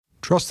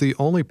Trust the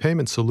only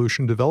payment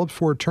solution developed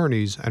for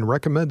attorneys and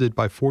recommended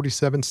by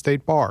 47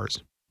 state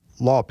bars.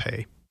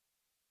 LawPay.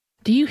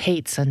 Do you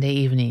hate Sunday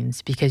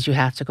evenings because you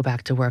have to go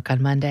back to work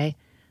on Monday?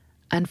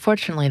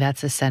 Unfortunately,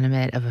 that's the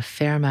sentiment of a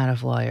fair amount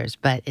of lawyers,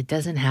 but it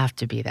doesn't have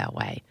to be that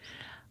way.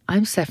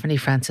 I'm Stephanie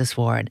Francis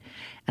Ward,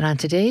 and on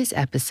today's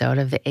episode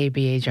of the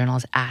ABA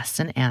Journal's Asked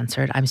and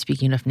Answered, I'm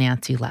speaking with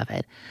Nancy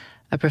Levitt,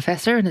 a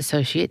professor and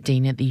associate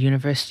dean at the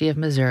University of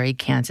Missouri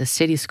Kansas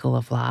City School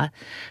of Law,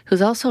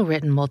 who's also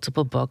written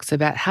multiple books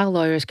about how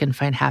lawyers can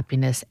find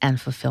happiness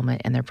and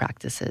fulfillment in their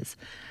practices.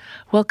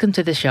 Welcome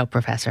to the show,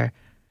 Professor.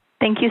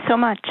 Thank you so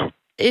much.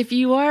 If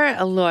you are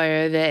a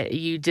lawyer that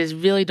you just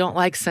really don't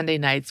like Sunday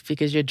nights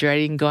because you're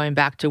dreading going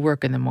back to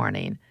work in the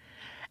morning,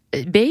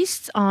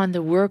 based on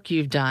the work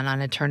you've done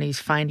on attorneys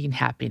finding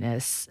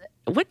happiness,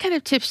 what kind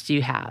of tips do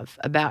you have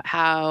about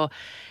how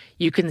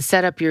you can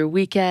set up your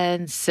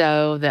weekend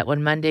so that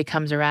when Monday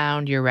comes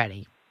around, you're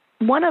ready?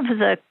 One of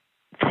the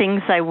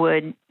things I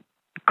would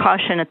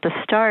caution at the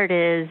start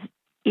is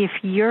if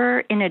you're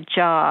in a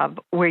job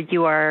where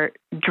you are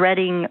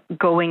dreading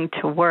going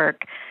to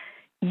work,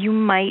 you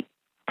might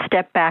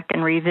step back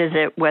and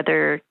revisit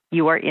whether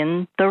you are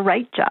in the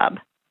right job.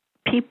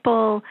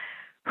 People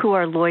who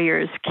are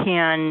lawyers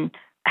can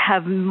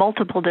have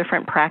multiple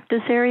different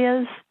practice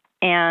areas,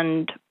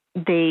 and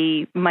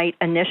they might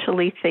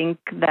initially think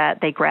that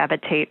they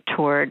gravitate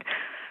toward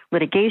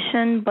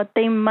litigation, but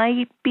they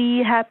might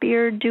be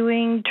happier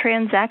doing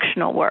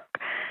transactional work.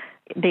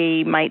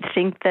 They might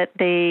think that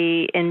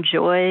they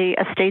enjoy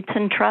estates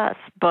and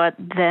trusts, but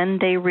then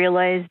they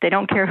realize they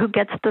don't care who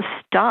gets the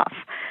stuff.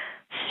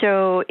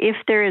 So if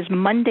there is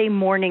Monday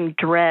morning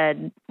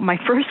dread, my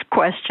first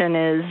question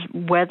is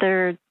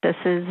whether this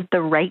is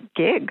the right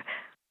gig.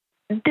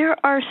 There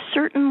are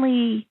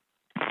certainly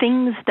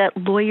things that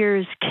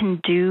lawyers can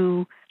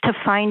do to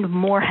find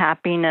more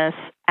happiness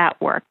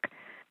at work.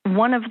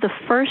 One of the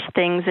first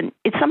things, and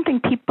it's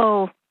something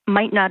people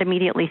might not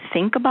immediately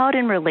think about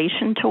in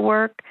relation to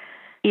work,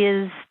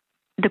 is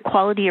the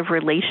quality of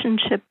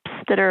relationships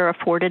that are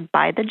afforded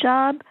by the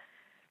job.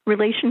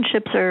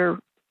 Relationships are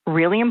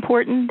really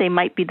important. They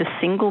might be the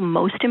single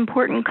most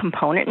important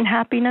component in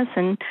happiness,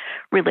 and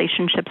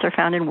relationships are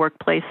found in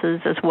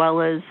workplaces as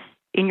well as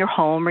in your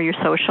home or your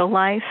social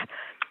life.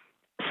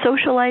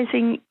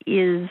 Socializing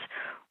is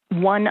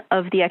one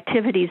of the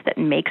activities that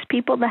makes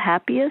people the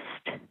happiest,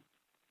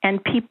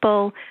 and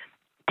people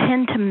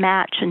tend to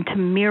match and to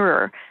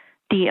mirror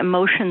the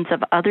emotions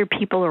of other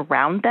people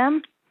around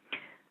them.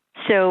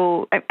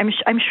 So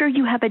I'm sure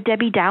you have a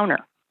Debbie Downer.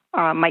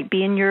 Might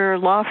be in your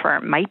law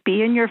firm, might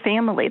be in your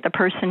family, the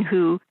person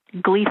who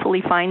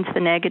gleefully finds the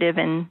negative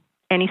in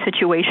any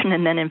situation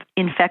and then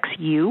infects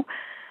you.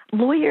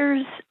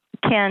 Lawyers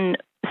can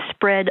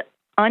spread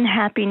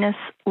unhappiness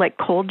like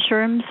cold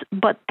germs,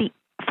 but the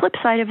flip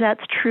side of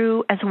that's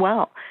true as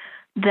well,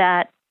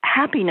 that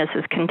happiness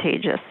is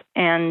contagious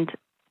and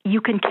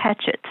you can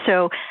catch it.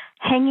 So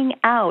hanging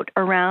out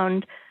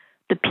around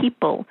the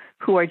people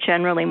who are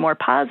generally more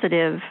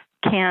positive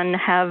can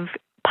have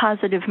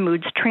positive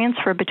moods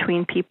transfer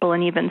between people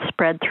and even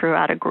spread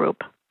throughout a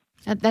group.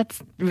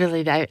 That's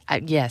really,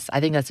 yes, I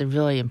think that's a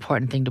really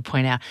important thing to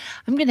point out.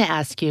 I'm going to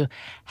ask you,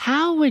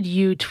 how would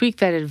you tweak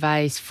that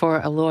advice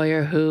for a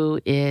lawyer who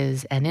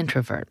is an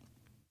introvert?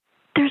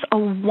 There's a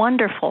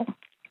wonderful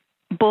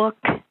book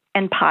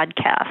and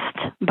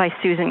podcast by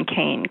Susan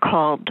Cain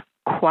called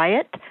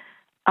Quiet,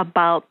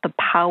 about the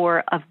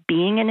power of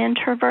being an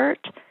introvert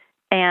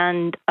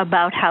and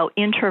about how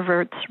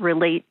introverts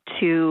relate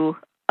to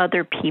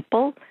other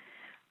people.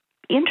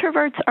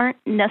 Introverts aren't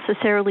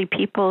necessarily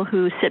people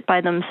who sit by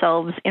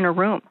themselves in a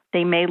room.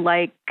 They may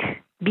like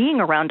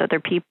being around other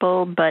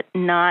people, but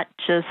not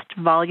just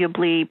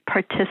volubly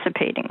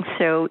participating.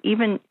 So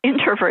even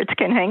introverts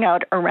can hang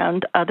out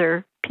around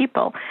other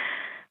people.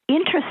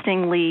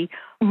 Interestingly,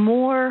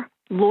 more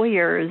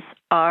lawyers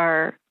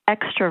are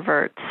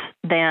extroverts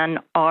than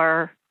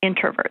are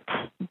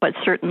introverts, but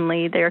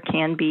certainly there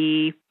can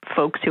be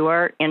folks who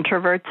are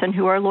introverts and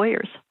who are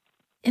lawyers.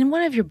 In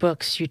one of your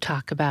books, you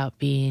talk about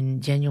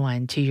being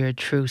genuine to your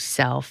true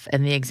self,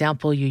 and the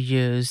example you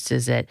used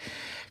is that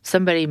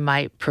somebody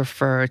might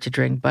prefer to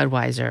drink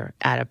Budweiser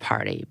at a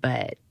party,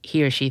 but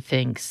he or she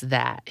thinks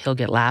that he'll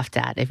get laughed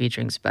at if he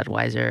drinks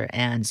Budweiser,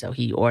 and so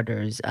he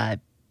orders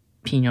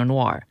Pinot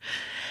Noir.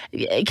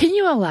 Can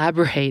you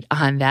elaborate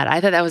on that?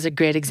 I thought that was a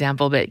great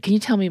example, but can you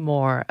tell me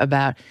more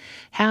about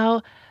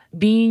how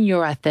being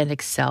your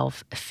authentic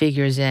self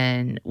figures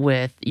in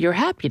with your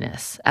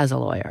happiness as a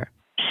lawyer?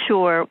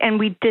 Sure, and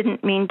we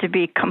didn't mean to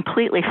be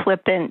completely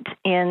flippant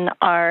in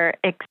our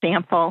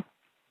example.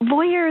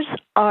 Lawyers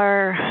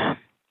are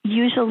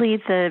usually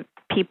the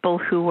people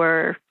who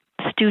were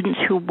students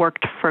who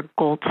worked for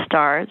Gold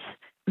Stars.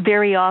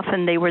 Very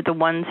often they were the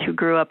ones who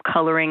grew up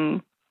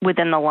coloring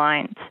within the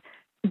lines.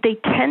 They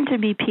tend to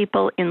be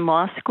people in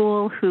law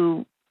school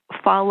who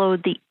follow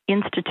the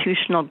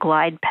institutional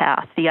glide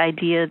path, the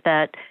idea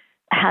that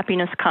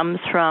happiness comes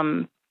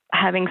from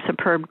having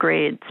superb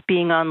grades,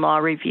 being on law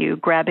review,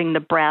 grabbing the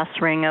brass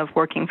ring of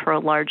working for a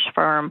large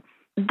firm.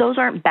 Those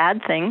aren't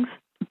bad things.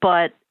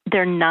 but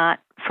they're not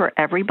for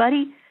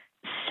everybody.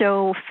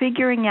 So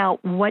figuring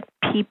out what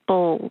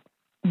people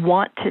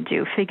want to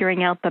do,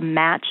 figuring out the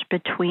match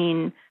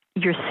between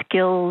your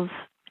skills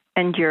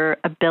and your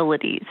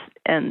abilities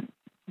and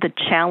the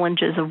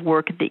challenges of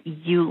work that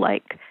you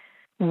like,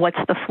 what's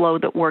the flow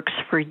that works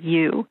for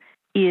you,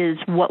 is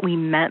what we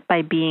meant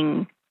by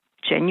being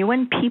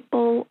genuine.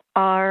 People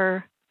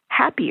are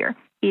happier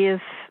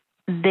if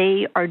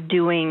they are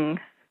doing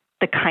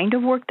the kind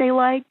of work they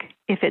like,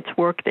 if it's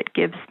work that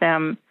gives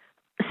them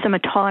some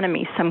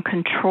autonomy, some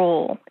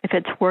control, if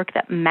it's work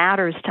that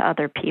matters to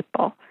other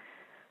people.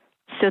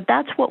 So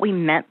that's what we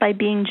meant by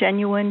being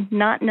genuine,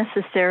 not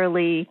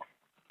necessarily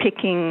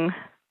picking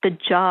the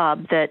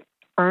job that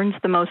earns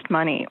the most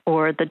money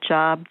or the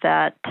job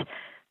that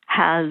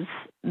has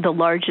the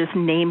largest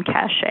name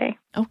cachet.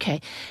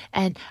 Okay.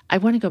 And I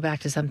want to go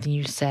back to something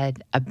you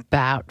said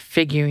about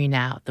figuring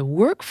out the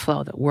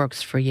workflow that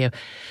works for you.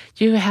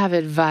 Do you have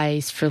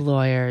advice for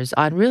lawyers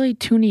on really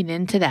tuning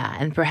into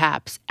that and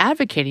perhaps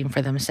advocating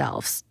for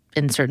themselves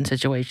in certain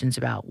situations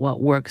about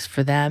what works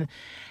for them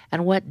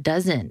and what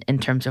doesn't in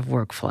terms of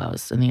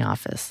workflows in the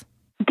office?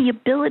 The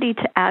ability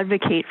to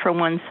advocate for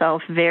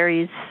oneself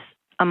varies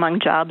among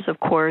jobs, of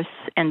course,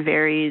 and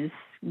varies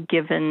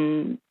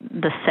given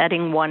the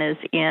setting one is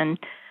in.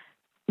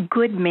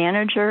 Good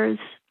managers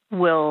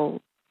will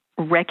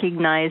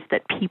recognize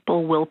that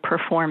people will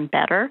perform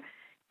better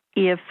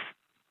if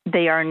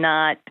they are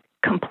not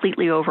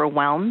completely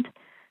overwhelmed.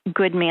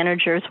 Good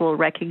managers will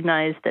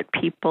recognize that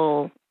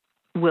people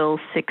will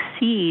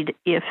succeed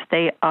if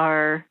they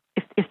are,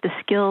 if the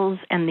skills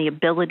and the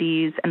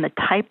abilities and the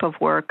type of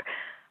work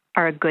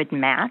are a good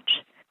match.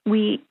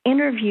 We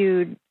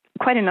interviewed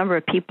quite a number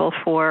of people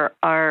for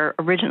our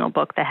original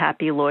book, The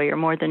Happy Lawyer,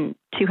 more than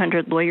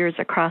 200 lawyers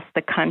across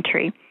the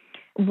country.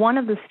 One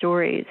of the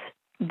stories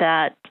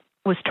that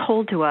was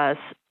told to us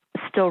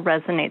still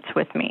resonates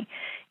with me.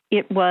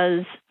 It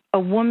was a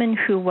woman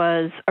who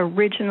was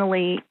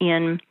originally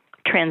in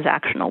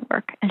transactional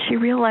work, and she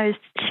realized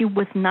she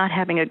was not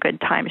having a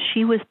good time.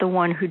 She was the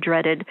one who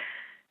dreaded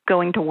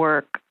going to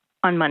work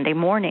on Monday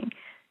morning.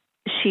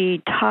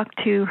 She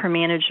talked to her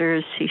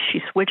managers.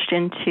 She switched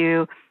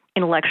into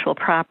intellectual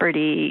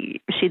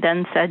property. She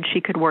then said she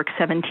could work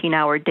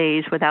 17-hour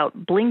days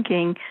without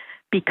blinking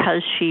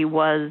because she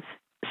was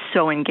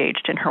so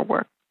engaged in her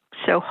work.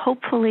 So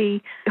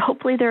hopefully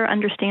they're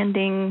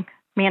understanding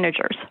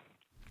managers.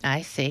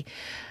 I see.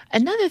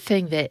 Another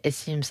thing that it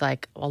seems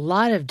like a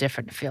lot of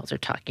different fields are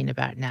talking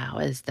about now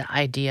is the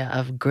idea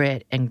of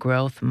grit and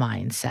growth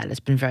mindset. It's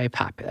been very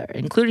popular,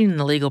 including in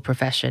the legal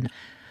profession.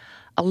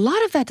 A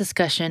lot of that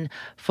discussion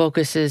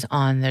focuses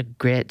on the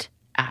grit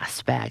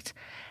aspect.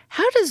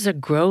 How does a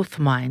growth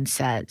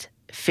mindset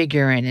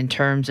figure in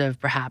terms of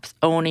perhaps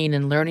owning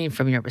and learning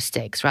from your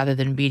mistakes rather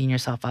than beating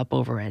yourself up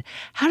over it?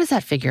 How does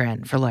that figure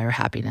in for lawyer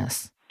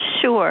happiness?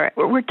 Sure.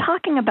 We're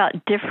talking about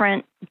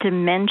different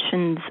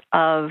dimensions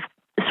of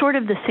sort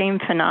of the same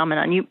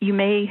phenomenon. You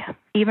may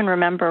even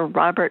remember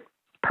Robert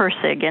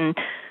Pirsig in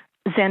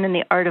Zen and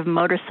the Art of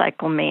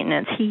Motorcycle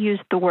Maintenance. He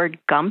used the word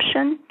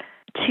gumption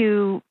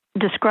to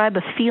describe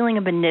a feeling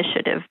of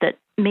initiative that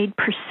made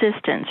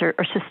persistence or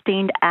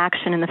sustained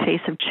action in the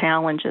face of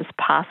challenges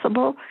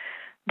possible.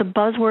 The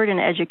buzzword in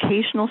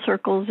educational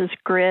circles is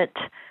grit.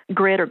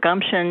 Grit or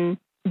gumption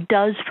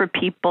does for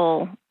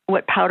people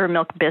what Powder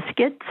Milk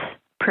Biscuits,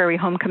 Prairie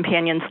Home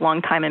Companion's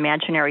longtime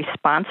imaginary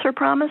sponsor,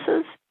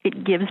 promises.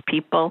 It gives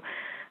people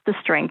the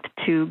strength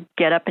to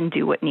get up and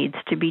do what needs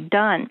to be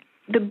done.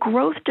 The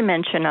growth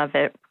dimension of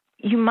it,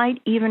 you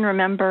might even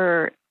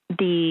remember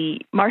the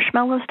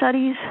marshmallow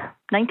studies,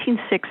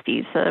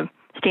 1960s.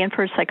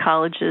 Stanford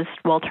psychologist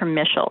Walter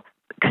Mischel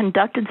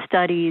conducted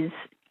studies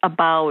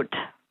about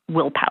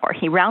willpower.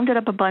 He rounded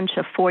up a bunch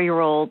of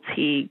 4-year-olds.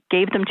 He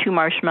gave them 2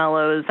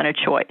 marshmallows and a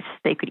choice.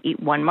 They could eat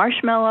 1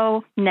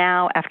 marshmallow.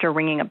 Now, after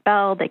ringing a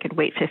bell, they could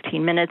wait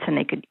 15 minutes and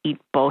they could eat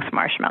both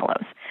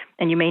marshmallows.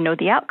 And you may know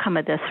the outcome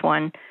of this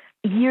one.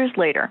 Years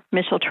later,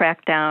 Mischel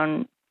tracked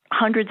down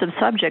hundreds of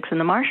subjects in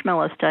the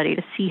marshmallow study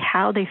to see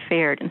how they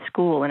fared in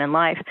school and in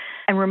life.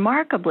 And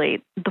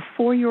remarkably, the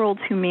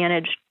 4-year-olds who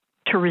managed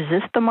to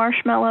resist the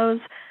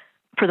marshmallows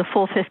for the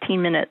full 15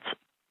 minutes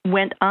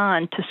went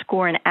on to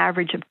score an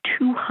average of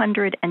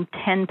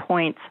 210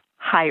 points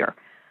higher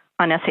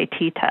on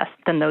SAT tests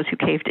than those who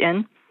caved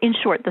in. In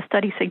short, the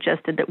study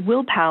suggested that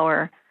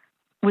willpower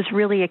was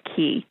really a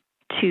key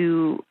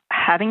to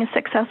having a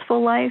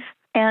successful life.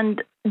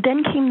 And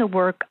then came the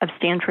work of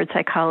Stanford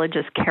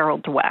psychologist Carol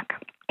Dweck.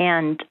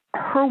 And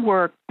her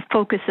work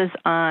focuses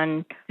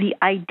on the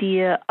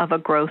idea of a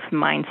growth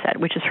mindset,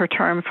 which is her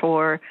term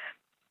for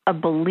a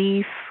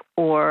belief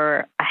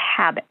or a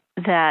habit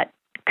that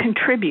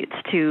contributes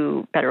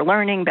to better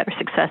learning, better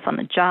success on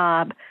the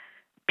job.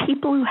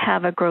 People who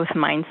have a growth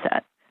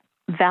mindset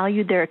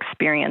value their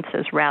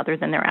experiences rather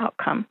than their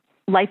outcome.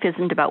 Life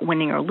isn't about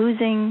winning or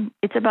losing.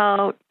 It's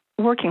about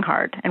working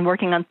hard and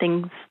working on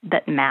things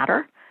that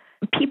matter.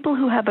 People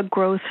who have a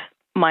growth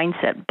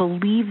mindset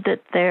believe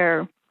that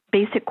their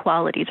basic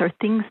qualities are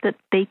things that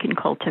they can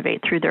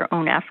cultivate through their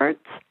own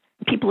efforts.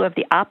 People who have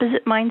the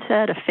opposite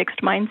mindset, a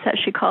fixed mindset,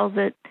 she calls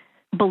it,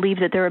 believe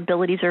that their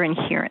abilities are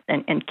inherent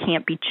and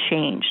can't be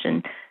changed.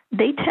 And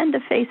they tend to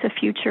face a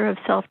future of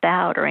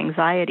self-doubt or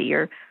anxiety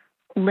or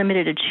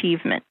limited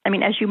achievement. I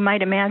mean, as you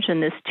might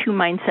imagine, this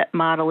two-mindset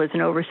model is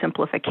an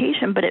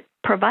oversimplification, but it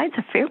provides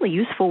a fairly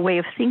useful way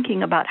of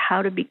thinking about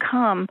how to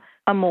become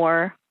a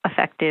more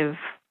effective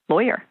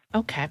lawyer.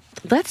 Okay,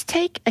 let's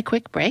take a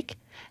quick break.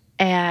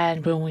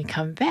 And when we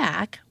come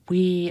back,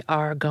 we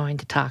are going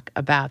to talk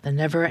about the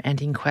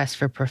never-ending quest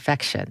for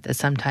perfection that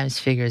sometimes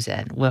figures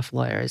in with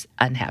lawyers'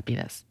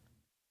 unhappiness.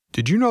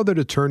 Did you know that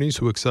attorneys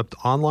who accept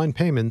online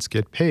payments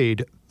get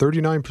paid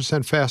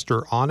 39%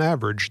 faster on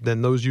average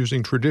than those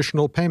using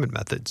traditional payment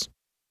methods?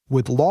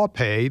 With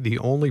LawPay, the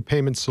only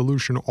payment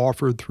solution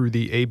offered through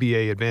the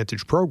ABA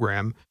Advantage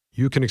program,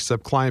 you can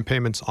accept client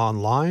payments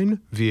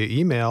online, via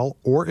email,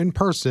 or in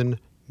person,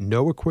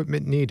 no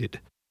equipment needed.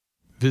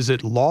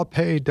 Visit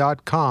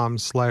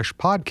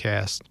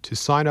lawpay.com/podcast to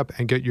sign up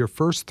and get your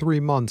first 3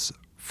 months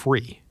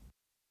free.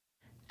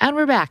 And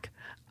we're back.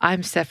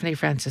 I'm Stephanie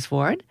Francis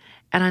Ward.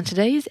 And on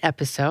today's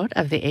episode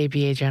of the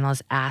ABA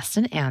Journal's Asked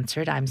and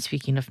Answered, I'm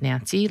speaking with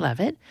Nancy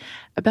Levitt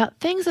about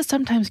things that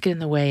sometimes get in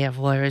the way of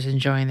lawyers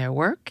enjoying their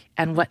work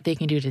and what they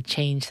can do to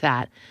change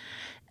that.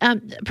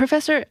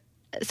 Professor,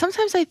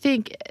 sometimes I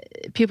think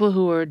people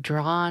who are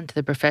drawn to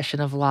the profession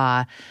of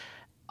law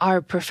are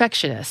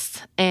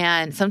perfectionists,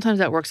 and sometimes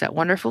that works out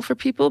wonderful for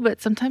people,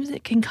 but sometimes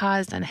it can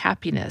cause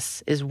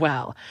unhappiness as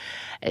well.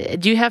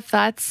 Do you have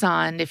thoughts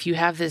on if you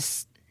have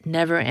this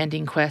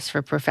never-ending quest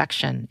for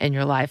perfection in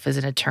your life as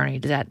an attorney,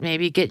 does that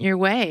maybe get in your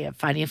way of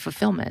finding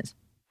fulfillment?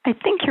 I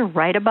think you're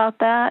right about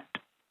that.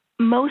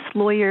 Most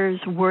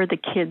lawyers were the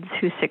kids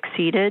who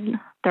succeeded.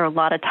 There are a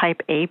lot of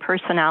type A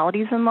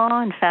personalities in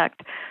law. In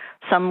fact,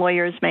 some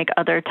lawyers make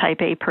other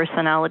type A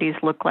personalities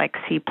look like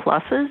C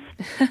pluses.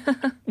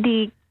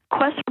 The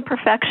quest for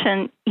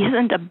perfection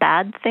isn't a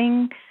bad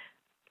thing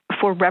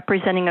for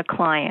representing a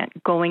client,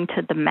 going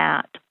to the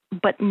mat,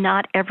 but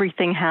not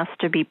everything has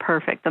to be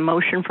perfect. The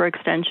motion for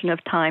extension of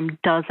time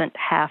doesn't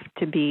have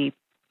to be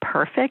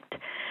perfect.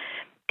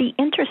 The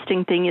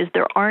interesting thing is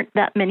there aren't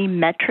that many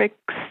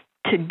metrics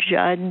to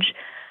judge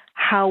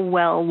how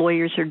well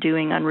lawyers are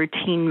doing on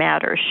routine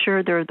matters.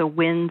 Sure, there are the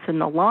wins and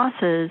the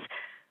losses,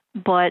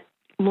 but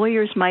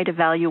lawyers might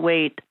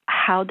evaluate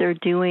how they're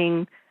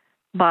doing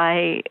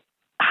by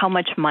how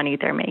much money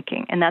they're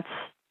making. And that's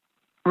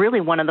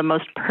really one of the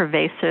most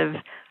pervasive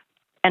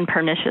and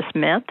pernicious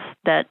myths,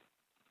 that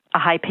a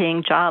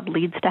high-paying job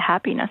leads to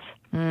happiness.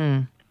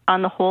 On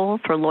the whole,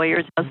 for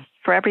lawyers, as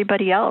for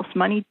everybody else,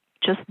 money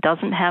just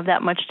doesn't have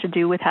that much to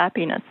do with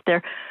happiness.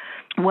 There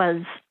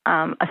was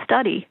a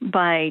study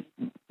by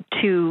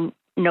two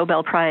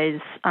Nobel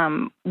Prize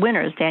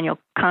winners, Daniel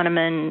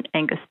Kahneman,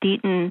 Angus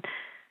Deaton.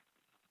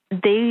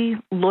 They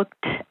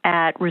looked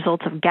at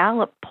results of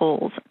Gallup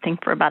polls, I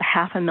think for about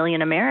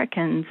 500,000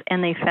 Americans,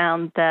 and they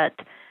found that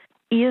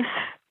if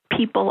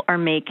people are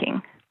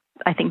making,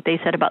 I think they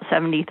said about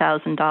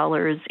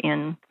 $70,000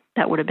 in,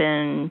 that would have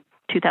been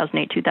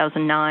 2008,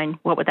 2009,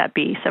 what would that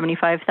be,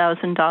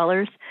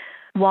 $75,000?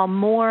 While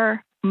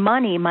more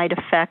money might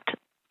affect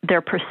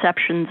their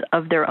perceptions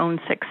of their own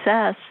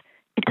success,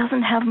 it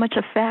doesn't have much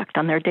effect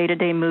on their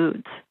day-to-day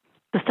moods.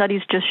 The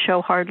studies just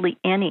show hardly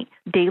any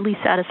daily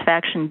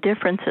satisfaction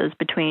differences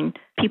between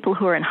people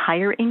who are in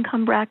higher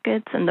income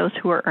brackets and those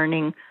who are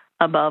earning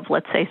above,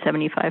 let's say,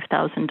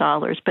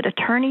 $75,000. But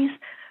attorneys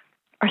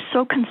are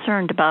so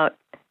concerned about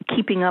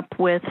keeping up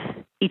with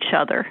each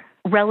other.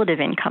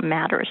 Relative income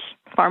matters.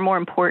 Far more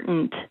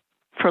important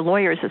for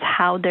lawyers is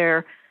how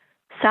their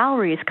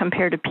salaries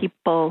compare to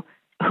people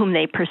whom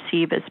they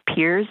perceive as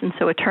peers. And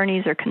so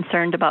attorneys are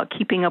concerned about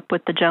keeping up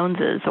with the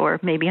Joneses, or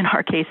maybe in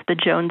our case, the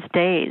Jones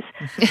days.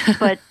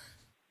 But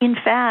in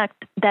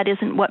fact, that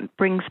isn't what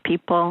brings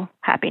people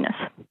happiness.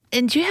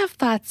 And do you have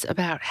thoughts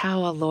about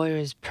how a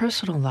lawyer's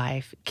personal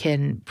life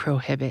can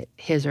prohibit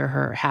his or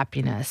her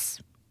happiness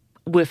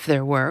with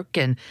their work,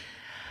 and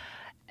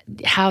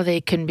how they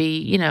can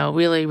be,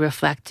 really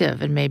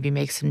reflective and maybe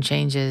make some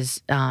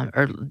changes on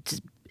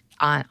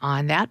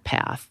that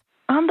path?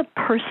 On the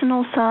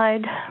personal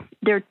side,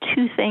 there are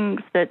two things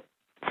that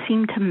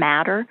seem to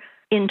matter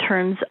in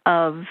terms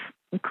of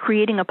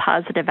creating a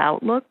positive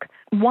outlook.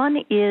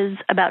 One is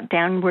about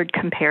downward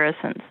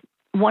comparisons.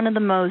 One of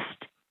the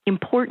most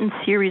important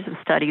series of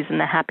studies in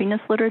the happiness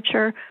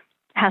literature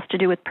has to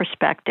do with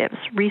perspectives.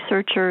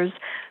 Researchers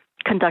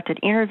conducted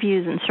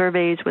interviews and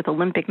surveys with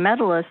Olympic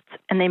medalists,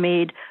 and they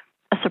made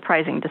a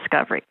surprising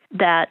discovery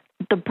that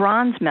the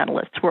bronze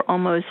medalists were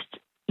almost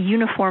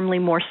uniformly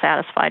more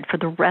satisfied for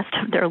the rest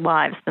of their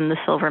lives than the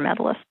silver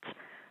medalists.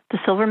 The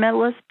silver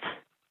medalists,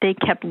 they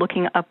kept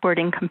looking upward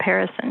in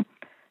comparison.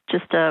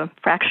 Just a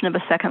fraction of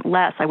a second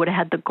less, I would have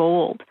had the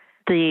gold.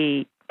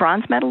 The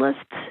bronze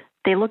medalists,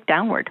 they looked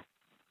downward.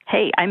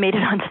 Hey, I made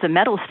it onto the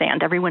medal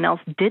stand. Everyone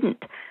else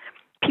didn't.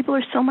 People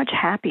are so much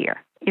happier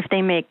if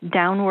they make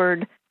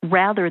downward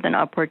rather than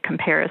upward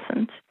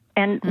comparisons.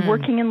 And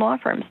working in law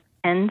firms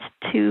tends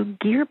to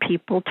gear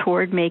people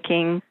toward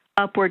making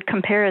upward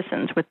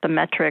comparisons with the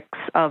metrics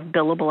of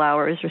billable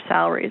hours or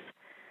salaries.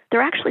 There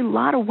are actually a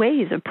lot of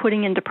ways of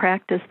putting into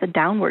practice the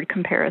downward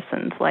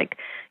comparisons, like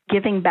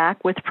giving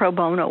back with pro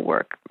bono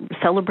work,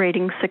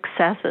 celebrating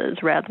successes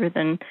rather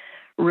than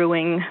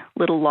ruining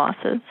little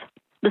losses.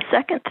 The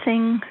second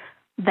thing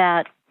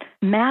that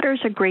matters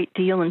a great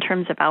deal in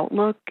terms of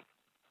outlook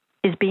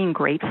is being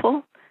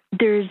grateful.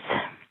 There's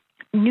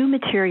new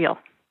material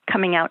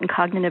coming out in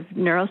cognitive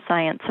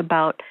neuroscience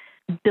about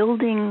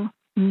building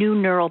new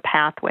neural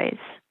pathways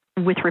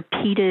with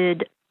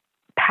repeated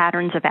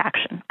patterns of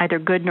action, either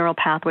good neural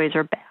pathways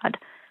or bad.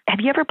 Have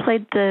you ever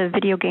played the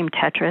video game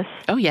Tetris?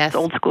 Oh, yes. It's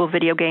old school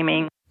video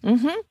gaming.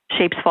 Mm-hmm.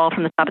 Shapes fall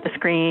from the top of the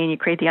screen. You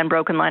create the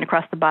unbroken line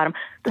across the bottom.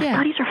 The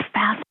studies are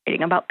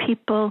fascinating about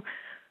people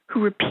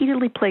who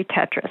repeatedly play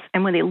Tetris.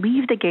 And when they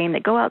leave the game, they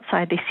go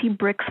outside, they see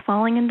bricks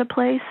falling into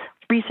place.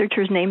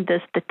 Researchers named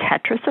this the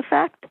Tetris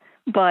effect,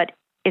 but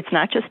it's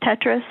not just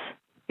Tetris.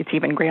 It's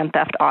even Grand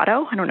Theft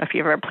Auto. I don't know if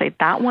you've ever played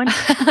that one.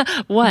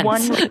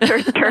 Once.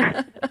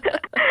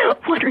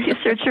 One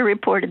researcher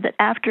reported that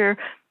after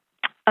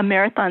a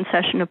marathon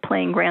session of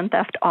playing Grand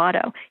Theft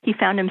Auto, he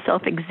found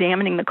himself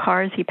examining the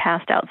cars he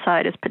passed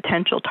outside as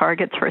potential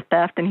targets for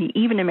theft, and he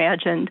even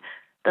imagined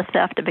the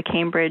theft of a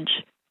Cambridge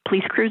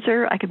police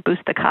cruiser. I could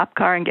boost the cop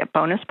car and get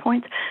bonus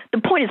points. The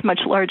point is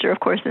much larger,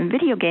 of course, than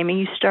video gaming.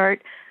 You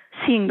start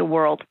seeing the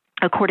world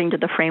according to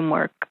the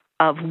framework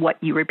of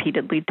what you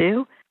repeatedly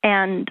do,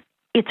 and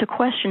it's a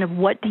question of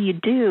what do you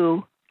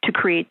do to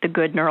create the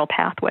good neural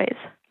pathways.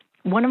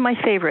 One of my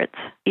favorites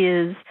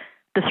is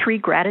the 3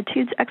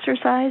 gratitudes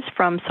exercise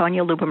from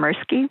Sonia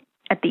Lyubomirsky.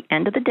 At the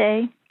end of the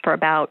day, for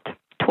about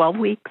 12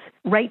 weeks,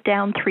 write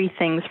down 3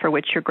 things for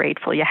which you're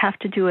grateful. You have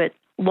to do it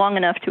long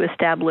enough to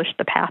establish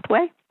the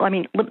pathway. Let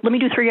me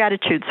do 3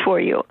 attitudes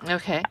for you.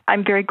 Okay.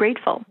 I'm very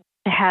grateful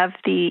to have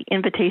the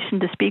invitation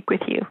to speak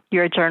with you.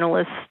 You're a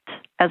journalist,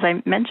 as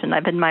I mentioned,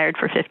 I've admired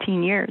for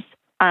 15 years.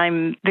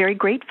 I'm very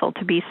grateful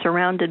to be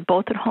surrounded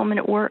both at home and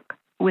at work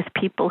with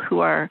people who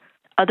are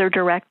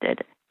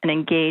other-directed and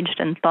engaged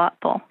and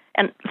thoughtful.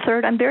 And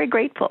third, I'm very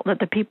grateful that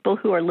the people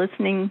who are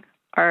listening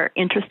are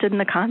interested in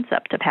the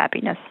concept of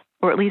happiness,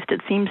 or at least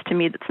it seems to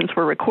me that since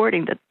we're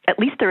recording that at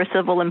least they're a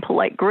civil and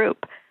polite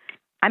group.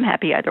 I'm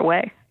happy either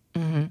way.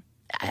 Mm-hmm.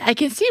 I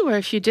can see where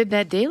if you did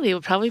that daily, it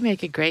would probably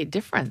make a great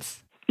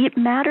difference. It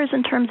matters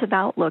in terms of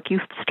outlook. You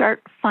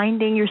start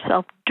finding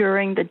yourself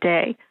during the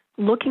day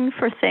looking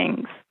for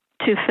things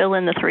to fill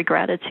in the 3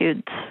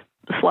 gratitudes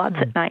slots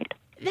at night.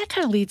 That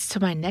kind of leads to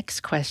my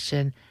next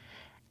question.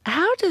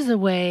 How does the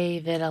way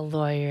that a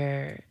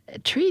lawyer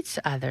treats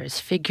others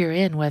figure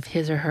in with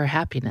his or her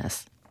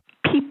happiness?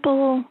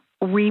 People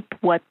reap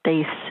what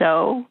they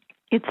sow.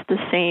 It's the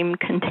same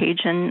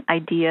contagion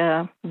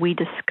idea we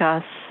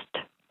discussed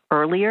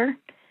earlier.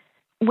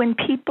 When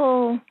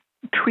people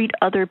treat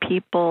other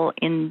people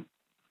in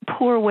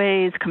poor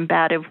ways,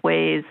 combative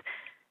ways,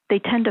 they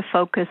tend to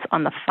focus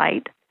on the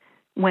fight.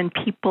 When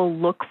people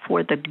look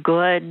for the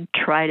good,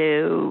 try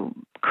to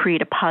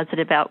create a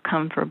positive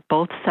outcome for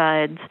both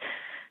sides,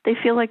 they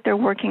feel like they're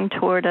working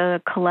toward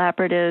a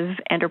collaborative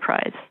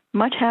enterprise.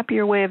 Much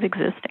happier way of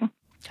existing.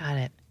 Got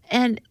it.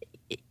 And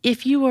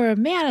if you were a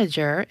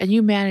manager and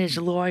you manage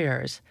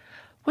lawyers,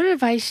 what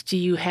advice do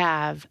you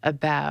have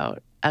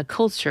about a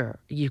culture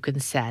you can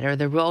set or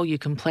the role you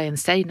can play in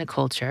setting a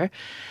culture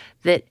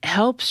that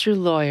helps your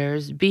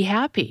lawyers be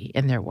happy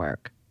in their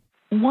work?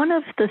 One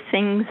of the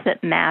things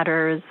that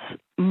matters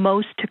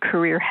most to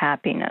career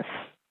happiness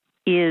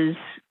is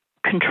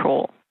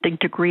control, the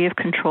degree of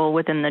control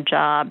within the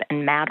job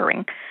and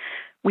mattering.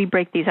 We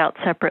break these out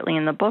separately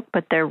in the book,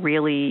 but they're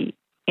really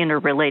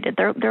interrelated.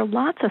 There are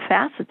lots of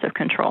facets of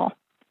control.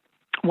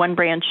 One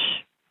branch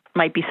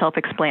might be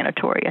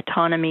self-explanatory,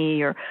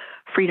 autonomy or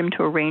freedom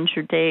to arrange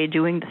your day,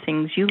 doing the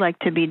things you like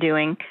to be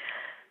doing.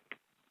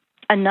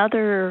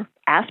 Another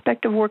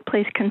aspect of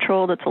workplace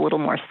control that's a little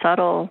more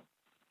subtle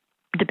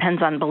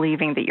depends on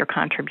believing that your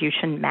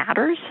contribution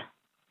matters.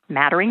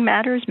 Mattering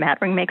matters.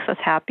 Mattering makes us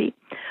happy.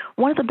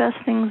 One of the best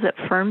things that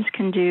firms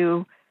can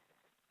do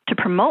to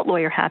promote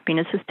lawyer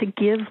happiness is to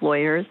give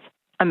lawyers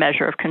a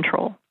measure of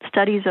control.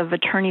 Studies of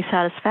attorney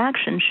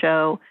satisfaction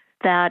show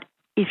that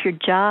if your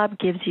job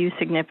gives you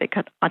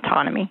significant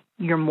autonomy,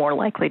 you're more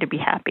likely to be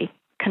happy.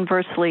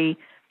 Conversely,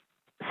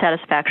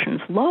 satisfaction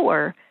is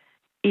lower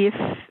if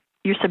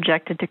you're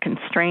subjected to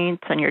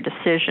constraints on your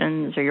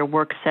decisions or your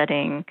work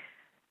setting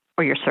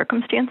or your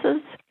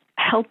circumstances.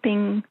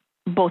 Helping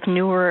both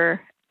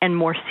newer and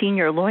more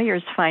senior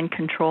lawyers find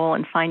control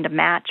and find a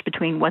match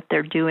between what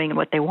they're doing and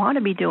what they want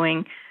to be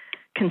doing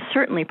can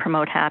certainly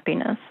promote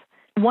happiness.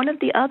 One of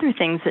the other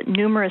things that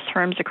numerous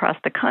firms across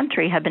the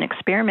country have been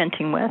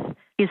experimenting with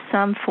is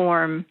some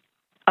form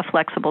of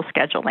flexible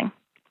scheduling.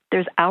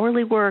 There's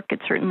hourly work, it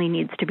certainly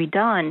needs to be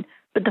done,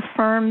 but the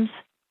firms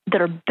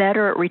that are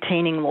better at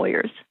retaining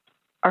lawyers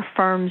are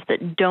firms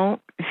that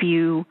don't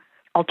view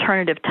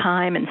alternative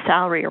time and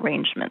salary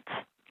arrangements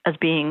as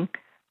being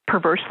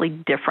perversely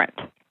different.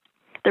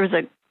 There was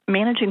a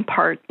managing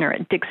partner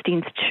at Dick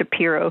Steens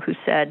Shapiro who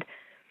said,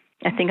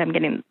 I think I'm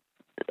getting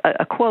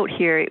a quote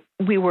here,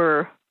 we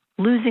were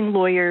losing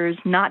lawyers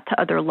not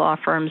to other law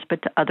firms,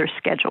 but to other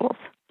schedules.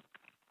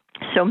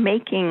 So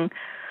making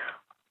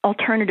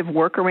alternative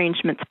work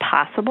arrangements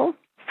possible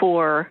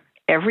for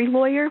every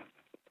lawyer,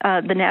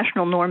 the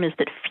national norm is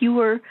that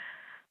fewer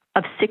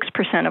of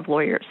 6% of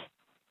lawyers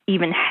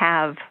even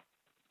have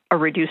a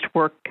reduced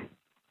work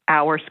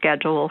hour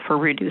schedule for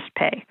reduced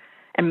pay.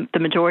 And the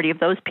majority of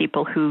those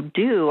people who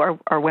do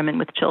are women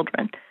with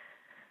children.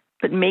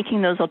 But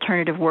making those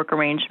alternative work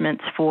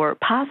arrangements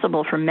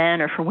possible for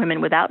men or for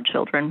women without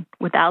children,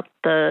 without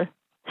the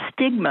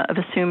stigma of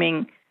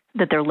assuming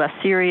that they're less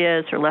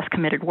serious or less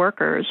committed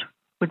workers,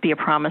 would be a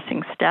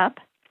promising step.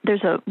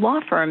 There's a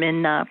law firm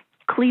in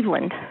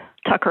Cleveland,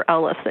 Tucker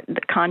Ellis,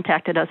 that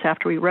contacted us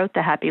after we wrote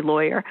The Happy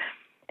Lawyer.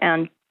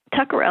 And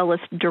Tucker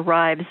Ellis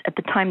derives, at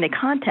the time they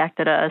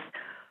contacted us,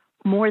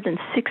 more than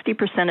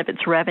 60% of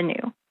its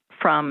revenue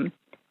from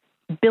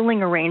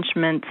billing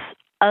arrangements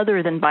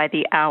other than by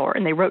the hour.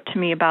 And they wrote to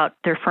me about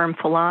their firm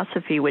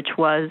philosophy, which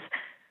was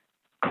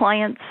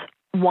clients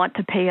want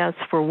to pay us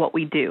for what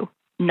we do,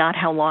 not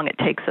how long it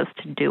takes us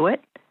to do it.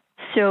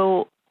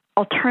 So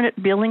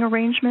alternate billing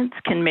arrangements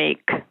can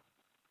make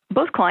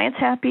both clients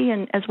happy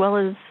and as well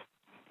as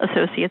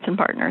associates and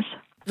partners.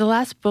 The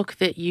last book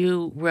that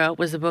you wrote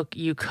was the book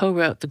you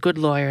co-wrote, The Good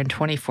Lawyer, in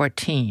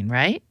 2014,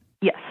 right?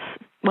 Yes.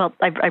 Well,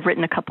 I've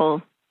written a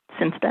couple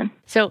since then.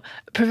 So,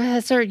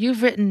 Professor,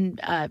 you've written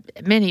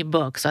many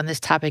books on this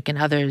topic and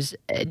others.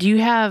 Do you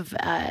have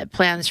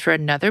plans for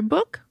another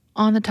book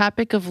on the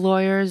topic of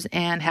lawyers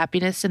and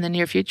happiness in the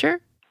near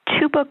future?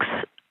 2 books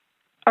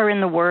are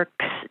in the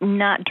works,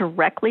 not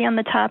directly on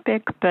the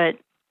topic, but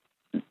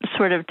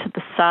sort of to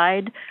the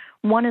side.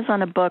 One is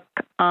on a book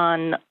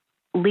on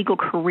legal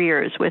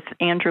careers with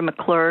Andrew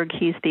McClurg.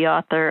 He's the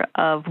author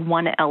of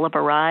One L of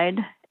a Ride,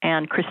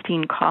 and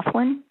Christine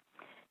Coughlin.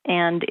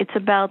 And it's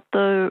about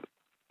the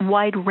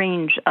wide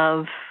range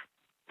of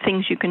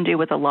things you can do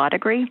with a law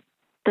degree.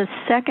 The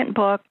second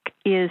book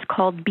is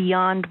called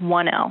Beyond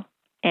 1L,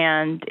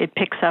 and it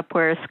picks up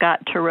where Scott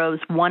Turow's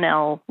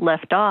 1L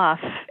left off,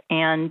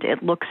 and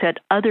it looks at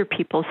other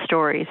people's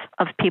stories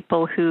of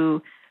people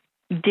who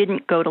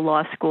didn't go to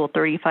law school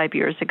 35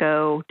 years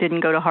ago,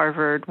 didn't go to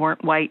Harvard,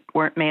 weren't white,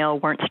 weren't male,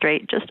 weren't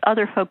straight, just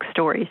other folks'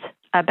 stories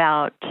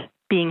about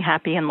being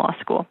happy in law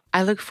school.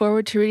 I look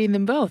forward to reading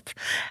them both.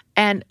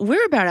 And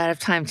we're about out of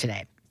time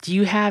today. Do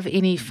you have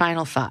any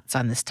final thoughts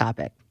on this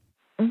topic?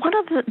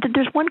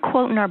 There's one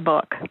quote in our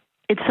book.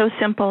 It's so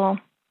simple,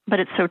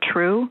 but it's so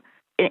true.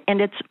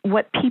 And it's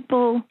what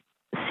people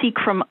seek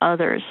from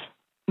others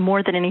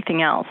more than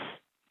anything else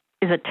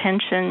is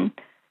attention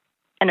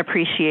and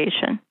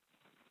appreciation.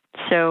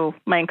 So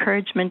my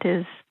encouragement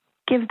is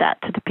give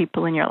that to the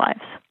people in your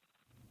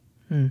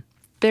lives.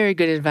 Very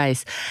good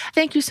advice.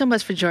 Thank you so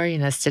much for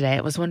joining us today.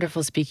 It was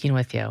wonderful speaking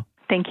with you.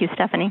 Thank you,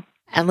 Stephanie.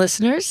 And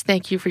listeners,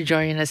 thank you for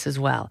joining us as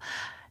well.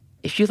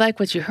 If you like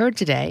what you heard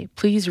today,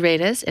 please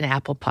rate us in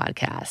Apple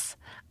Podcasts.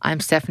 I'm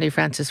Stephanie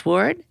Francis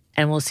Ward,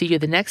 and we'll see you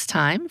the next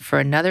time for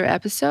another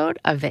episode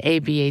of the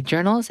ABA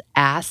Journal's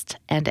Asked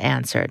and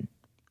Answered.